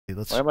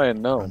Let's Why am I a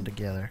gnome? run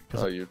together.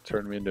 Oh, you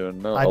turned me into a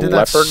gnome. I a did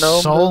that leopard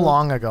gnome, so dude?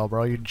 long ago,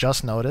 bro. You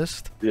just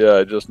noticed? Yeah,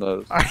 I just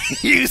noticed. Are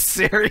you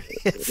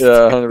serious?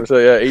 Yeah, 100%.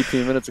 Yeah,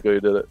 18 minutes ago you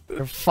did it.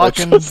 You're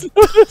fucking noticed.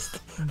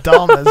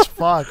 dumb as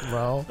fuck,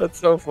 bro. That's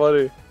so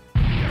funny.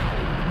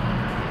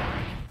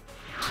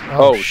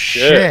 Oh,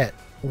 shit.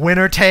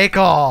 Winner take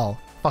all.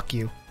 Fuck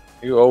you.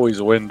 You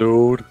always win,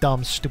 dude.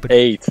 Dumb, stupid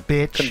 8.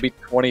 bitch. Couldn't beat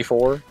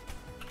 24. Look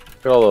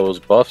at all those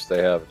buffs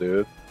they have,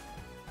 dude.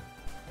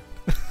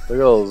 Look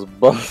at all those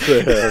buffs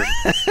they have.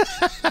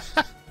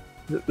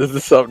 This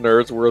is some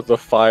nerds worth the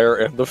fire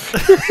and the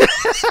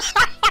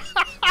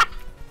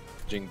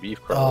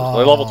beef crawlers.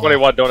 They're level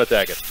 21, don't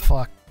attack it.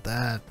 Fuck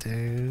that,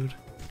 dude.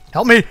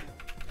 Help me!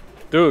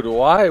 Dude,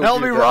 why?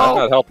 Help me, bro! I'm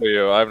not helping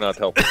you. I'm not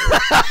helping you.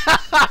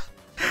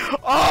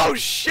 Oh,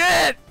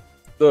 shit!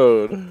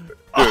 Dude.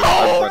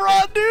 Oh,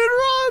 run, dude,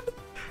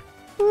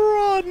 run!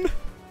 Run!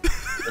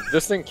 If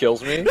this thing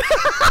kills me...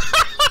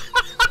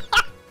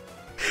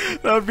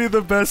 That would be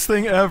the best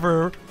thing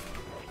ever.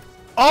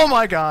 Oh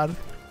my god.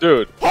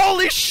 Dude.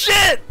 Holy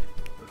shit!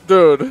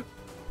 Dude.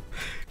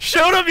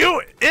 Shoot him,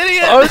 you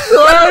idiot! I'm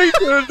trying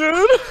to,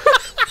 dude!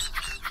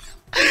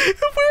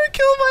 If we were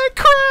killed by a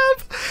crab!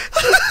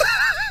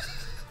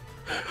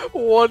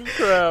 One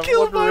crab.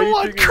 Killed by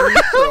one raging crab.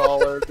 leaf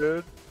crawler,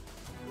 dude.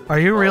 Are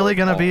you really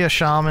gonna be a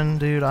shaman,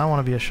 dude? I want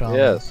to be a shaman.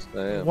 Yes, I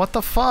am. What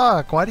the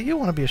fuck? Why do you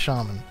want to be a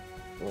shaman?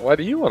 Why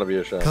do you want to be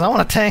a shaman? Because I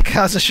want to tank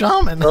as a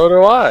shaman. So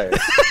do I.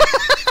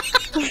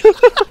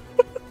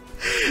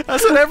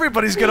 That's what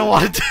everybody's gonna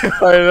want to do.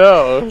 I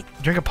know.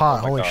 Drink a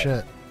pot. Oh Holy God.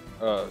 shit.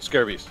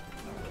 Scare beast.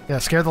 Yeah,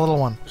 scare the little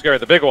one. Scare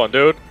the big one,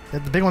 dude. The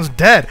big one's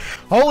dead.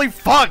 Holy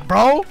fuck,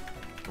 bro!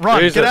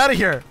 Run, Jesus. get out of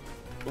here.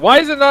 Why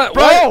is it not?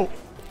 Bro! Why?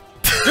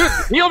 Dude,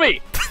 heal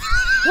me!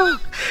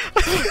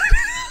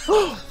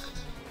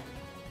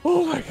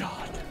 Oh my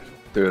god.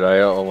 Dude, I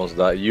almost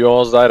died. You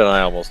almost died and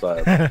I almost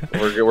died.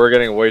 we're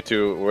getting way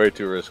too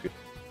risky.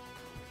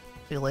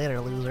 See you later,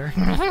 loser.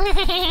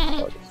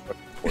 Oh, this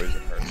fucking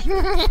poison hurts.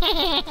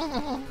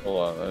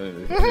 Hold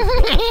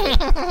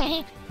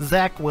on.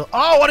 Zach will.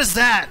 Oh, what is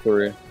that?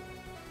 3.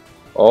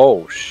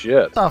 Oh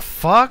shit. What the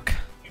fuck?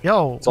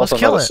 Yo, It's let's also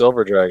kill not it. a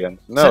silver dragon.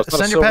 No, it's not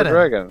a send your pet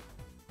silver in. dragon.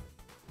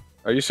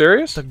 Are you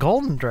serious? It's a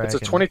golden dragon. It's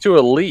a 22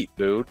 elite,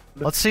 dude.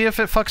 Let's see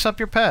if it fucks up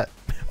your pet.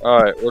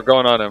 Alright, we're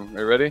going on him. Are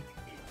you ready?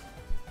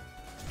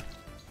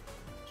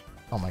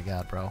 Oh my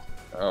god, bro.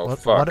 Oh,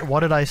 fuck.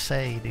 What did I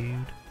say,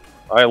 dude?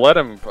 I let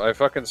him. I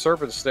fucking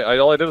serpent sting.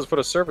 All I did was put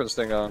a serpent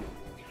sting on.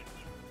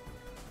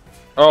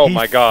 Oh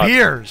my god.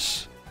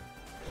 Fears.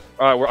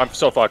 Alright, I'm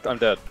so fucked. I'm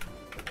dead.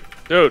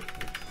 Dude,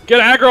 get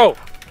aggro!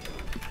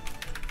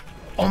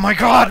 Oh my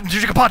god!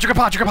 Drink a pot, drink a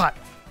pot, drink a pot!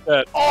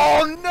 Dead.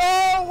 Oh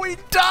no! We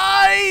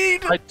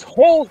died! I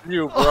told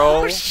you,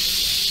 bro! Oh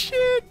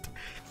shit!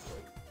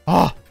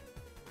 Oh!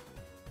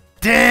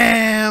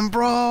 Damn,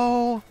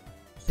 bro!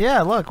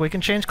 Yeah, look, we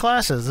can change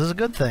classes. This is a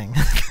good thing.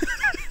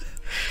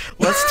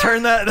 Let's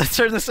turn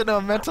this into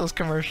a Mentos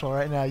commercial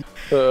right now.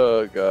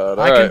 Oh god.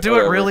 I can do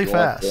it really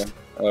fast.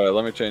 Alright,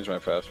 let me change my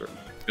password.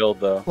 Build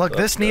though. Look,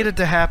 this needed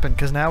to happen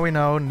because now we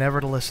know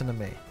never to listen to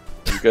me.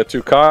 You get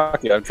too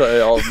cocky. I'm telling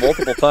you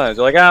multiple times.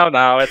 You're like, oh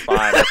no, it's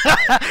fine. It's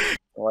fine.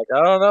 I'm like,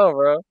 I don't know,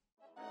 bro.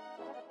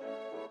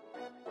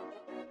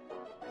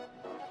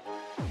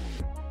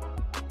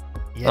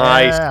 Yeah.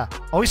 Nice.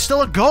 Oh, he's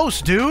still a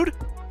ghost, dude.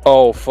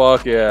 Oh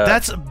fuck yeah.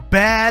 That's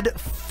bad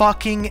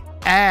fucking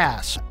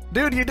ass,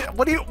 dude.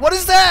 What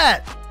is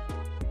that?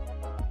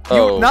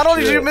 Not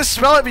only did you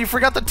misspell it, but you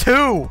forgot the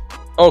 2.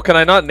 Oh, can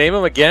I not name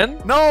him again?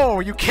 No,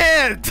 you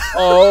can't.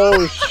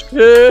 Oh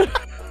shit.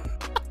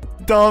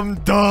 Dumb.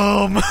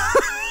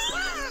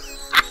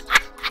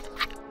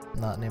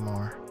 Not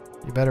anymore.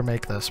 You better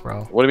make this,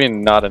 bro. What do you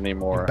mean not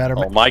anymore? You better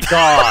oh my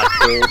god,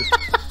 dude.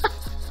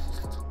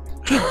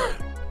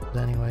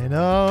 Anyway,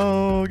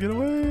 no, get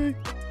away.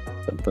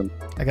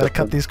 I gotta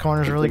cut these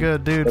corners really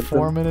good, dude.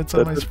 4 minutes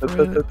on my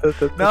sprint.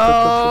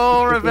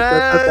 No,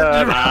 revenge!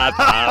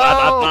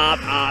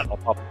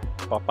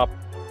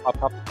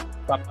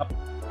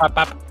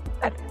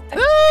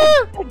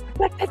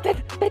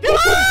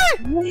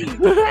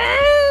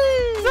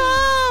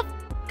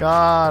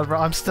 God, bro,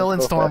 I'm still in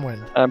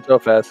Stormwind. I'm so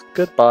fast.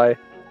 Goodbye.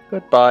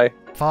 Goodbye.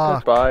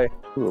 Fuck. Goodbye.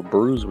 Ooh, a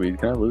bruise weed.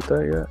 Can I loot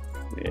that yet?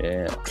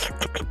 Yeah.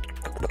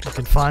 You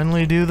can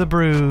finally do the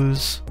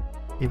bruise,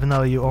 even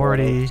though you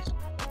already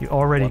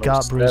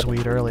got bruise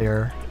weed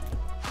earlier.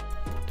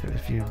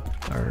 If you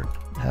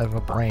have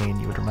a brain,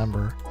 you would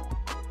remember.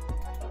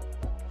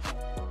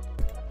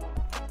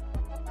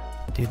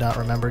 Do you not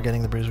remember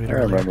getting the bruise weed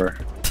earlier? I remember.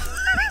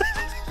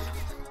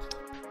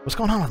 What's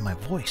going on with my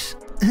voice?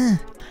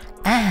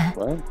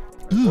 What?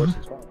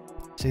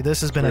 See, this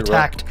has been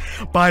attacked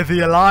by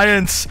the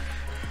Alliance.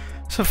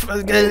 So,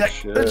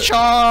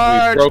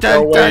 charge! We broke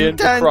our way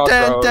into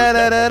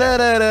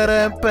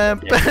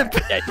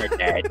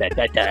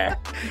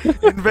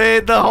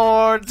Invade the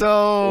Horde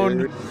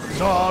Zone!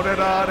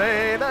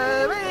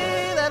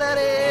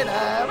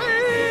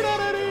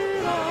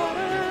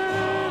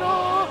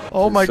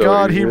 Oh my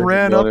god, he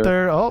ran up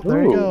there. Oh,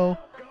 there you go.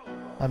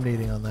 I'm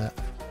needing on that.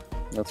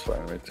 That's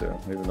fine, me too.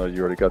 Even though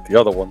you already got the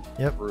other one.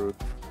 Yep. Rude.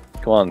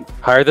 Come on.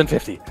 Higher than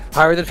 50.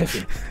 Higher than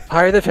 50.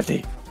 Higher than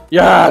 50.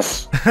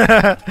 Yes!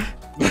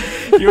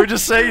 You were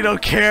just saying you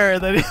don't care,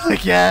 and then you're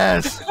like,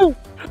 yes!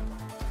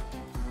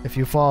 If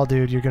you fall,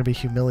 dude, you're gonna be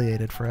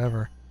humiliated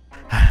forever.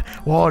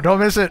 Whoa, don't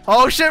miss it!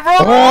 Oh shit, bro!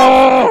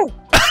 Oh!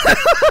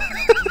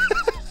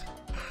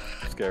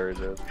 Scary,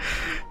 dude.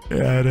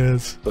 Yeah, it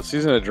is. The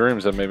Season of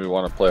Dreams that made me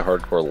want to play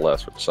hardcore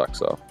less, which sucks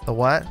though. The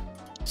what?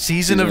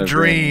 Season of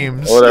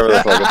Dreams. Or whatever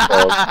the fuck it's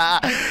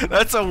called.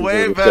 That's a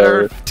way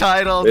better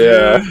title, dude.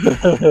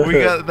 Yeah.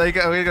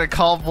 we gotta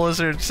call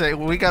Blizzard and say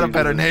we got a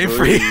better name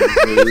for you.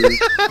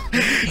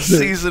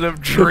 Season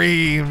of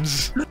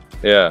Dreams.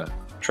 Yeah.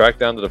 Track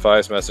down the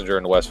Defias Messenger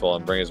in Westfall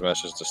and bring his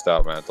message to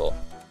Stoutmantle.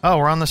 Oh,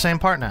 we're on the same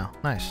part now.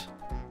 Nice.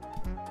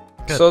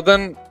 Good. So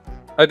then,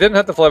 I didn't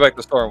have to fly back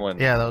to Stormwind.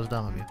 Yeah, that was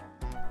dumb of you.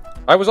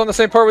 I was on the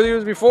same part with you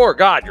as before.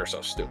 God, you're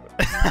so stupid.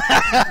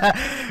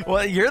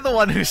 Well, you're the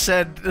one who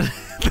said...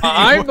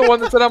 I'm the one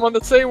that said I'm on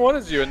the same one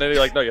as you, and then you're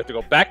like, no, you have to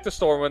go back to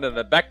Stormwind and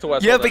then back to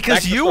Westfall. Yeah,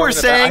 because you were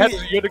saying...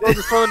 You had to go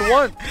to Stormwind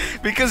once.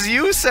 Because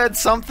you said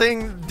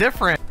something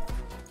different.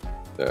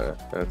 Yeah,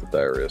 I had the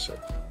diarrhea, sir.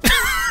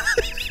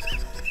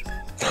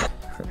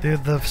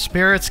 Dude, the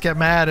spirits get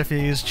mad if you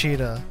use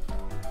cheetah.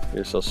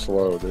 You're so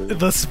slow, dude.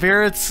 The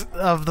spirits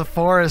of the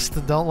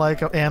forest don't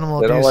like animal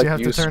They abuse. don't like You have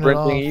you to turn it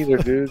off. sprinting either,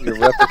 dude. You're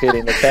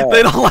replicating the cat.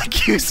 They don't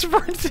like you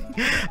sprinting.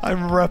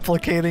 I'm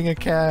replicating a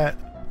cat.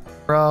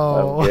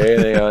 Bro. I'm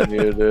gaining on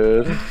you,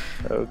 dude.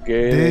 I'm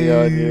gaining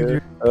on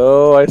you.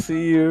 Oh, I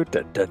see you.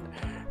 Dun, dun,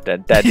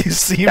 dun, dun, You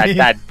see dun, me?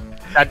 dun,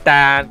 dun,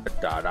 dun.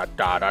 Da, da,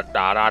 da, da, da,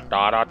 da, da,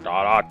 da,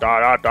 da, da,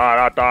 da,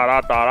 da, da, da,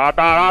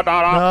 da, da,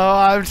 da.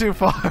 No, I'm too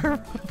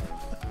far.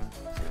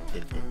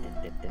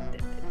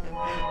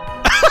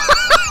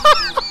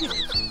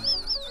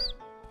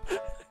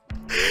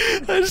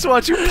 I just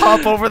watch you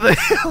pop over the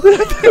hill.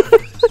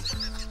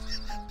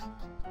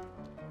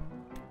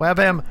 Web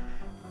him.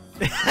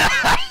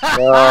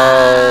 No.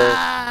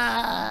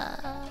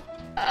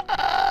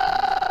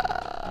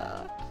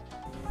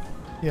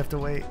 You have to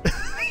wait.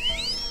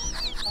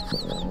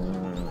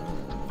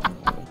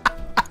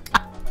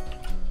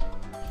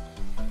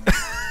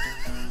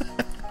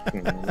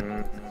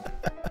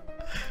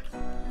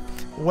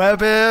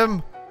 Web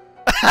him.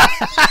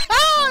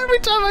 Every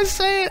time I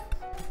say it.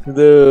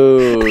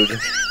 Dude.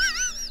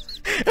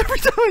 Every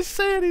time I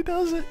say it, he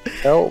does it.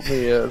 Help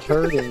me, it's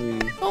hurting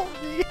me. Help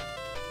me.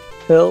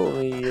 Help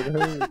me, it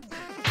hurts.